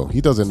at the wheel.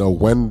 He doesn't know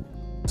when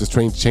to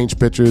change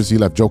pitchers. He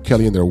left Joe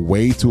Kelly in there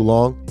way too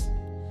long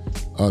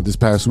this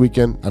past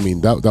weekend. I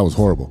mean, that was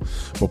horrible.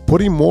 But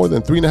putting more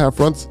than 3.5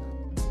 runs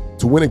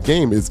to win a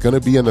game is going to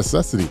be a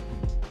necessity.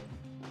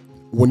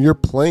 When you're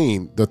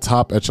playing the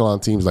top echelon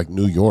teams like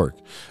New York,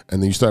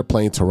 and then you start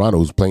playing Toronto,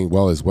 who's playing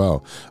well as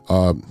well.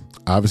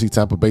 Obviously,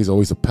 Tampa Bay is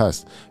always a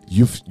pest.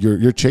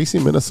 You're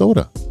chasing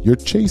Minnesota. You're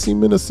chasing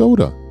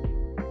Minnesota,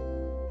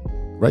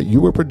 right?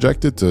 You were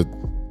projected to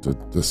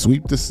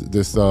sweep this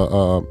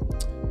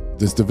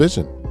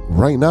division.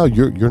 Right now,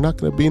 you're not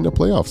going to be in the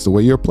playoffs the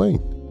way you're playing.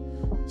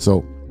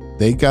 So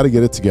they got to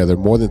get it together.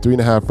 More than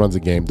 3.5 runs a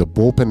game. The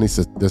bullpen needs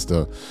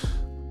to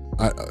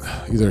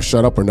either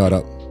shut up or not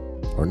up.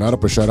 Or not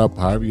up or shut up,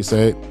 however you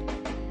say it.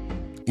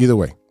 Either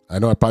way. I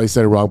know I probably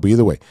said it wrong, but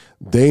either way.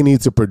 They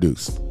need to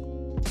produce.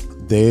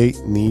 They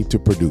need to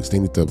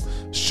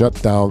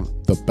shut down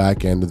the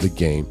back end of the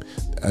game.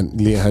 And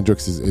Liam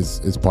Hendricks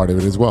is part of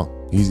it as well.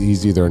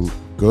 He's either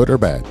good or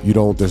bad.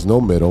 There's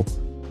no middle.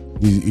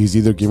 He's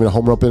either giving a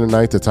home run in the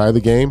ninth to tie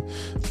the game,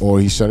 or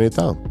he's shutting it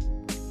down.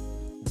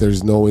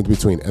 There's no in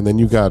between. And then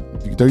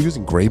they're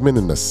using Graveman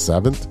in the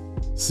 7th,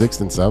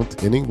 6th, and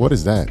 7th inning. What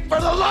is that? For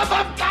the love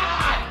of God!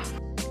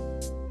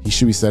 He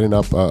should be setting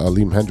up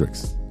Liam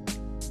Hendricks.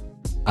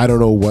 I don't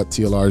know what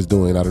TLR is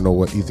doing. I don't know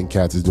what Ethan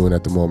Katz is doing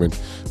at the moment,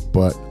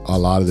 but a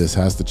lot of this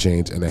has to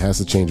change, and it has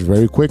to change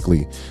very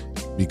quickly,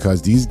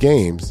 because these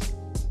games,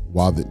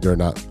 while they're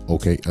not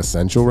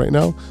essential right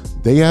now,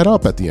 they add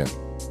up at the end.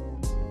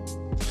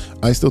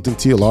 I still think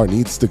TLR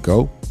needs to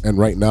go, and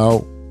right now,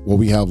 what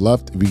we have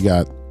left, we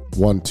got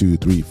 1, 2,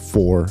 3,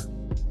 4,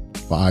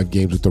 5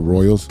 games with the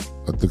Royals.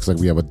 It looks like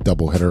we have a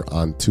doubleheader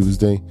on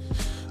Tuesday.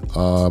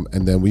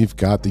 And then we've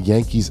got the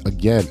Yankees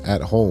again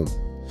at home.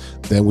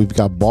 Then we've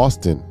got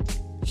Boston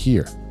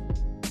here.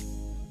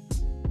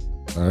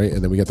 All right,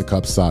 and then we got the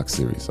Cubs-Sox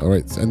series. All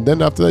right, and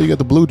then after that you got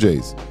the Blue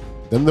Jays,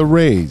 then the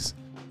Rays,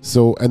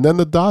 and then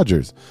the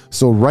Dodgers.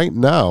 So right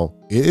now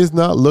it is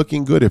not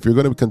looking good. If you're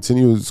going to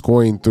continue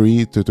scoring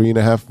 3 to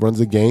 3.5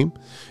 runs a game,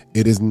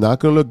 it is not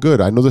going to look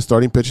good. I know the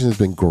starting pitching has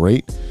been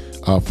great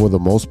for the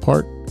most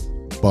part,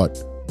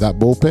 but that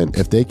bullpen,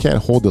 if they can't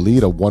hold the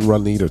lead, a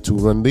 1-run lead or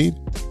 2-run lead,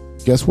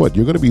 guess what?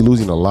 You're going to be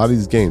losing a lot of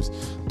these games.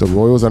 The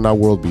Royals are not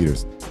world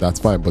beaters. That's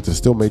fine, but they're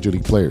still major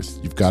league players.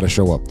 You've got to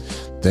show up.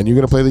 Then you're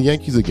going to play the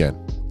Yankees again.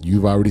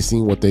 You've already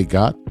seen what they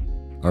got.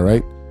 All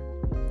right.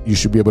 You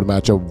should be able to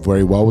match up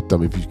very well with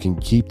them if you can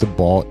keep the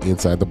ball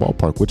inside the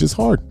ballpark, which is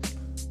hard.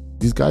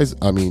 These guys,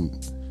 I mean,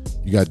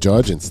 you got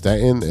Judge and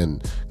Stanton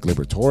and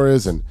Gleyber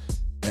Torres, and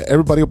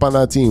everybody up on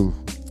that team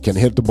can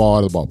hit the ball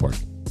out of the ballpark.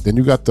 Then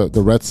you got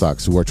the Red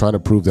Sox, who are trying to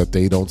prove that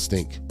they don't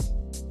stink.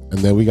 And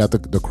then we got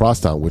the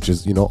Crosstown, which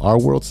is, our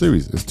World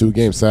Series. It's 2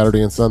 games,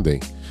 Saturday and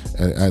Sunday.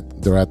 And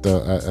they're at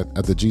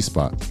the G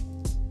spot.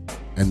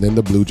 And then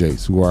the Blue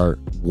Jays, who are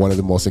one of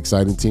the most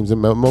exciting teams in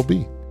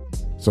MLB.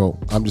 So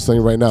I'm just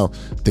telling you right now,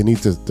 they need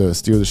to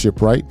steer the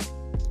ship right.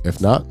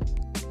 If not,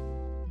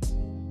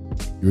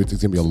 it's going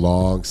to be a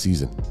long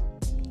season.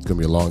 It's going to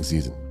be a long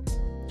season.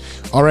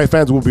 All right,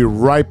 fans, we'll be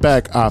right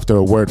back after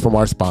a word from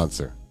our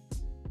sponsor.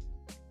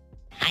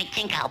 I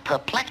think I'll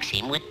perplex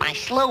him with my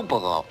slow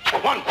ball.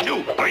 1,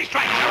 2, 3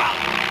 strikes, you're out.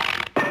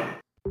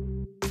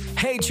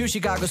 Hey, true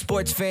Chicago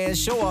sports fans,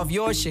 show off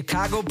your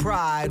Chicago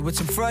pride with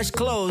some fresh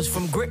clothes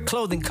from Grit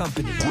Clothing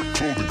Company.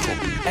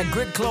 At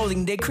Grit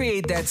Clothing, they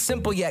create that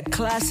simple yet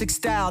classic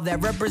style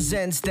that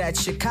represents that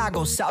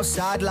Chicago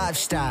Southside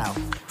lifestyle.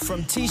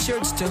 From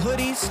t-shirts to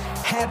hoodies,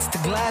 hats to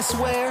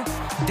glassware,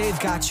 they've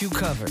got you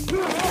covered.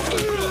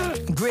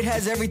 Grit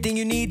has everything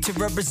you need to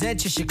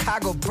represent your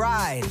Chicago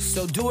pride,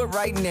 so do it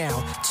right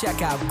now.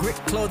 Check out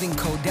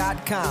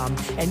gritclothingco.com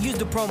and use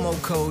the promo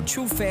code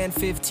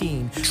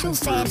TrueFan15.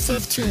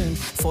 TrueFan15.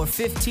 For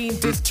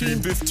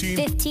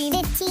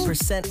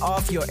 15%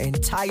 off your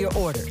entire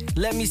order.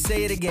 Let me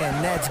say it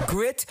again. That's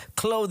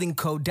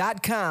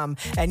gritclothingco.com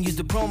and use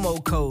the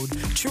promo code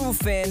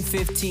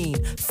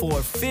TrueFan15 for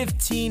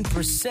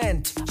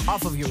 15%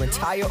 off of your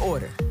entire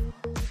order.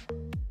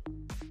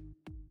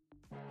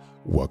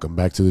 Welcome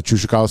back to the True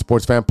Chicago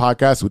Sports Fan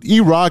Podcast with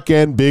E-Rock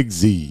and Big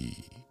Z.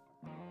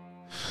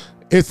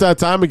 It's that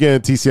time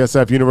again,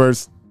 TCSF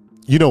Universe.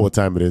 You know what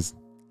time it is.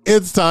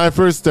 It's time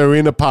for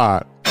Stirring the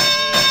Pot.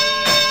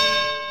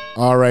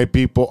 All right,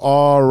 people.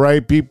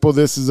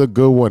 This is a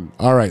good one.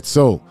 All right,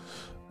 so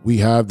we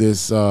have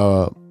this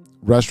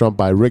restaurant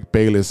by Rick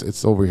Bayless.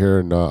 It's over here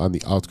on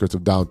the outskirts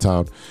of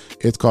downtown.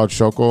 It's called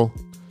Choco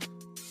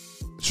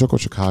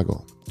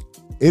Chicago.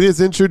 It is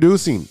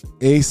introducing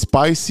a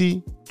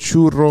spicy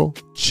churro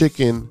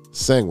chicken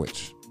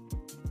sandwich.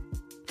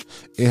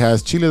 It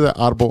has chile de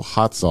árbol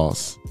hot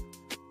sauce,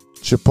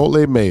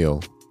 chipotle mayo,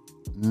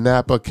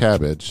 Napa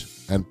cabbage,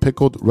 and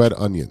pickled red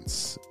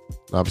onions.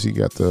 Obviously, you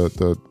got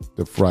the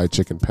fried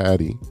chicken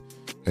patty,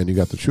 and you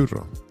got the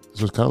churro.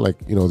 So it's kind of like,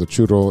 the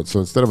churro.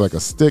 So instead of like a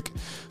stick,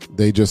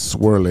 they just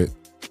swirl it.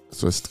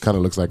 So it kind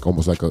of looks like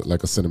almost like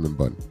a cinnamon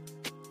bun.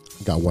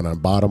 Got one on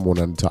bottom, one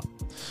on top.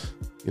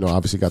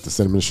 Obviously got the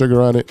cinnamon sugar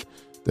on it.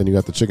 Then you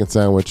got the chicken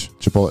sandwich,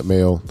 chipotle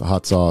mayo, the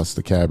hot sauce,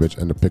 the cabbage,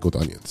 and the pickled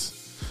onions.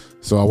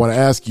 So I want to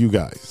ask you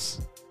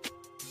guys,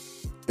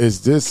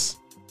 is this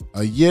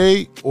a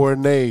yay or a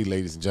nay,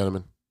 ladies and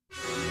gentlemen?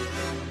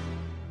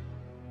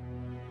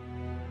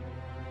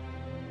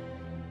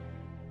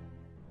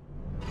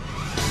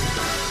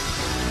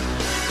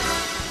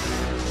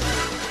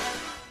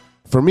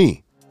 For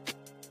me,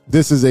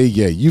 this is a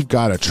yay. You've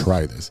got to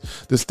try this.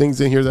 There's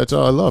things in here that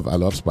I love. I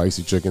love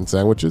spicy chicken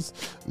sandwiches.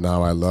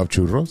 Now I love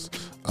churros.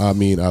 I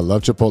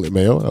love chipotle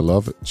mayo. I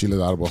love chile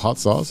de árbol hot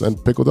sauce and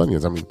pickled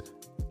onions.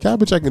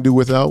 Cabbage I can do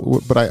without,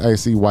 but I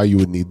see why you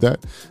would need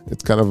that.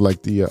 It's kind of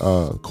like the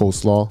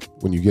coleslaw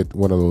when you get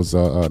one of those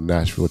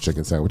Nashville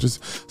chicken sandwiches.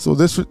 So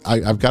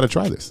I've got to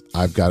try this.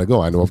 I've got to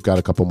go. I know I've got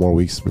a couple more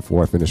weeks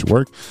before I finish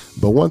work,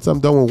 but once I'm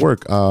done with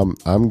work,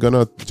 I'm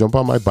gonna jump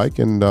on my bike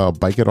and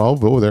bike it all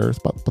over there. It's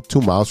about 2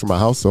 miles from my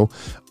house, so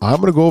I'm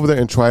gonna go over there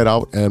and try it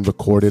out and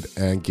record it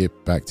and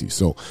get back to you.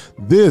 So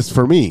this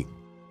for me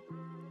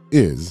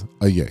is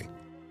a yay.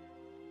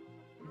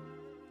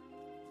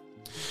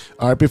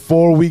 All right,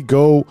 before we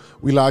go,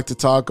 we like to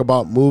talk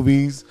about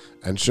movies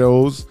and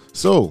shows.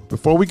 So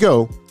before we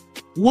go,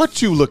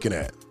 what you looking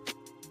at?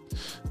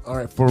 All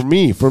right, for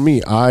me,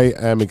 I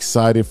am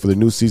excited for the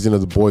new season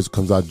of The Boys. It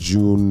comes out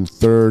June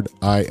 3rd.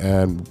 I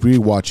am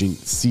rewatching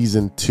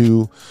season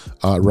 2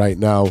 right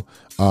now.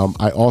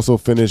 I also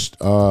finished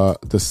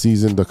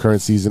the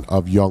current season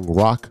of Young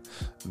Rock.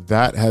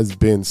 That has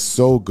been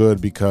so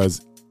good because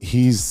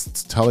he's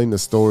telling the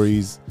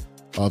stories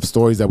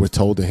that were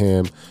told to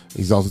him.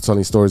 He's also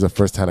telling stories of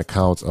first-hand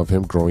accounts of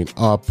him growing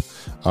up,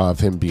 of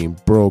him being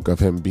broke, of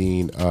him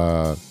being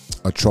a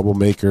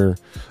troublemaker,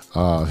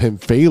 him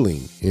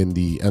failing in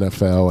the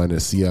NFL and the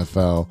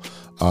CFL.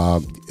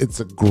 It's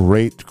a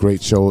great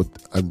show,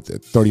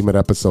 30-minute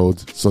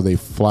episodes, so they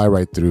fly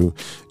right through.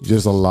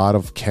 There's a lot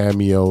of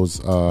cameos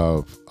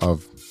of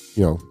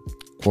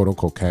quote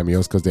unquote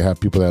cameos, because they have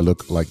people that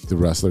look like the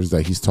wrestlers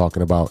that he's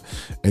talking about,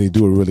 and they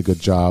do a really good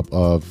job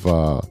of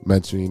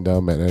mentioning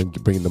them and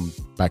bringing them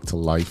back to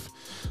life.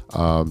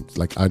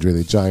 Like Andre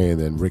the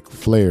Giant and Ric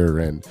Flair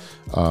and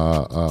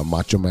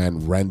Macho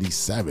Man Randy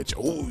Savage.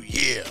 Oh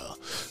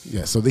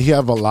yeah, so they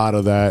have a lot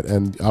of that,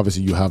 and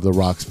obviously you have the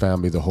Rock's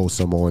family, the whole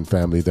Samoan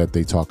family that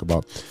they talk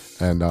about,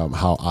 and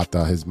how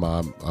Ata, his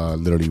mom,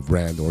 literally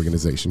ran the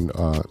organization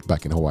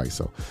back in Hawaii.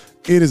 So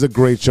it is a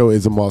great show.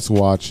 It's a must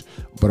watch.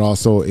 But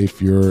also, if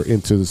you're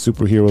into the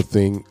superhero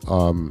thing,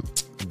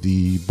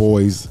 The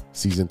Boys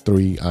season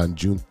 3 on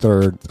June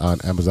 3rd on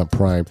Amazon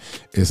Prime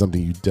is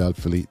something you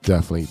definitely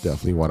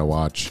want to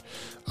watch.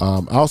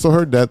 I also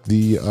heard that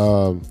the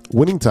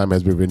Winning Time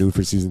has been renewed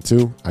for season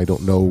 2. I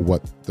don't know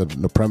what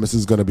the premise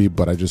is going to be,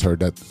 but I just heard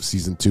that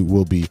season 2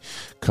 will be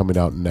coming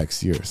out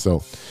next year.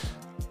 So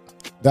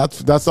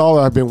that's all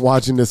I've been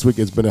watching this week.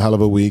 It's been a hell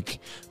of a week.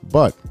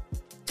 But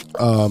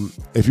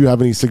if you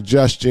have any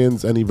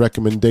suggestions, any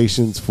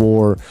recommendations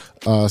for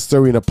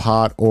stirring a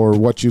pot or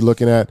what you're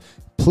looking at,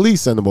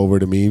 please send them over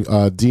to me.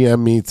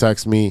 DM me,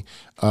 text me,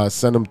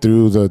 send them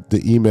through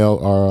the email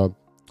or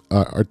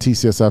our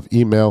TCSF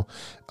email,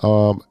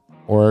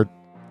 or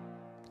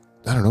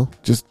I don't know,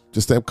 just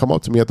come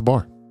up to me at the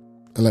bar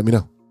and let me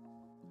know.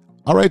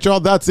 All right, y'all,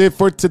 that's it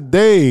for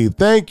today.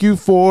 Thank you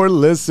for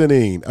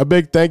listening. A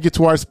big thank you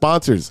to our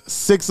sponsors,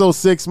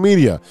 606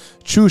 Media,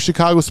 True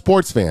Chicago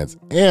Sports Fans,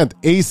 and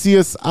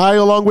ACSI,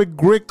 along with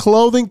Grit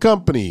Clothing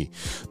Company.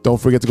 Don't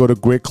forget to go to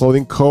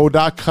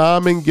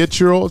gritclothingco.com and get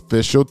your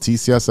official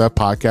TCSF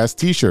podcast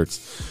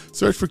t-shirts.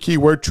 Search for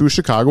keyword True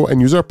Chicago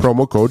and use our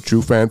promo code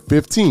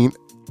TrueFan15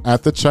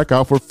 at the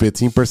checkout for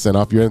 15%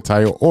 off your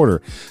entire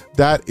order.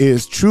 That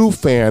is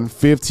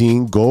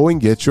TrueFan15. Go and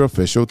get your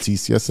official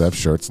TCSF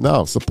shirts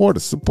now. Support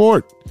us.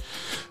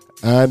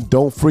 And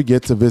don't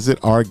forget to visit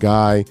our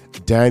guy,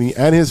 Danny,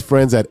 and his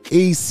friends at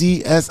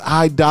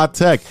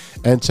ACSI.tech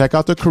and check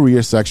out the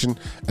career section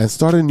and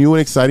start a new and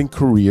exciting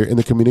career in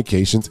the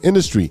communications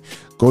industry.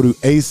 Go to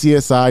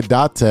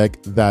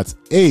ACSI.tech, that's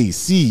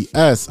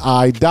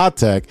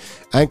ACSI.tech,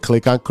 and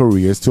click on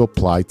careers to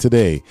apply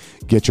today.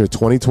 Get your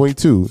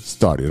 2022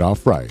 started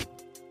off right.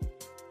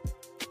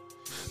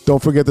 Don't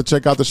forget to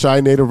check out the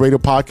Shy Native Radio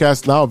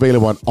podcast, now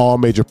available on all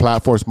major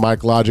platforms: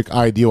 Mike Logic,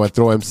 IDEO, and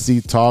Throw MC.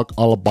 Talk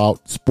all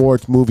about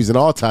sports, movies, and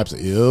all types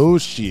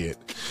of shit.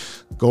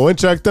 Go and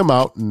check them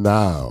out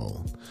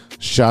now.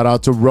 Shout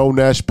out to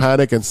Ronesh,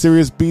 Panic, and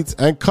Serious Beats,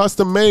 and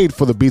custom made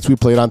for the beats we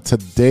played on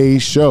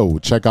today's show.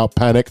 Check out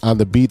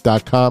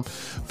paniconthebeat.com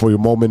for your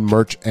moment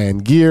merch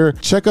and gear.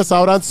 Check us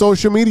out on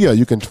social media.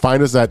 You can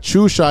find us at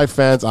True Shy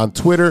Fans on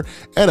Twitter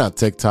and on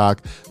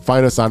TikTok.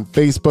 Find us on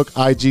Facebook,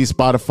 IG,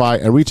 Spotify,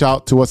 and reach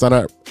out to us at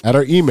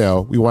our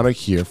email. We want to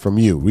hear from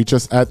you. Reach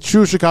us at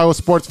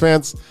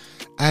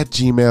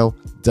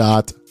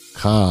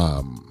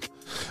truechicagosportsfans@gmail.com.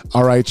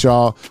 All right,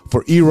 y'all.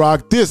 For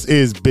E-Rock, this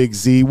is Big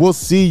Z. We'll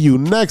see you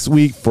next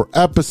week for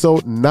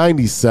episode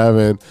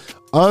 97.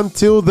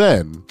 Until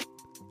then,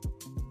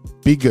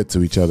 be good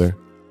to each other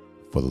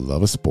for the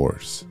love of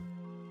sports.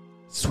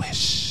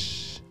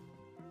 Swish.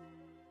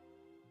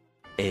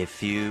 A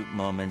few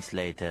moments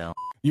later.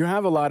 You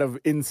have a lot of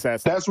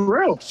incest. That's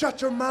real.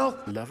 Shut your mouth,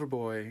 lover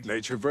boy.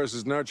 Nature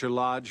versus nurture,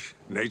 Lodge.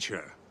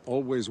 Nature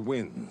always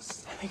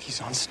wins. I think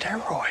he's on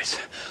steroids.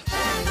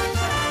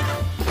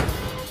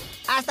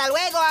 Hasta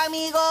luego,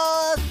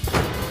 amigos.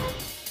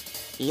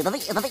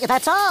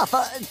 That's all.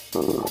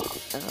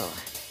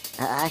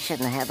 I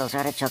shouldn't have had those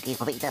artichoke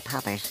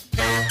poppers.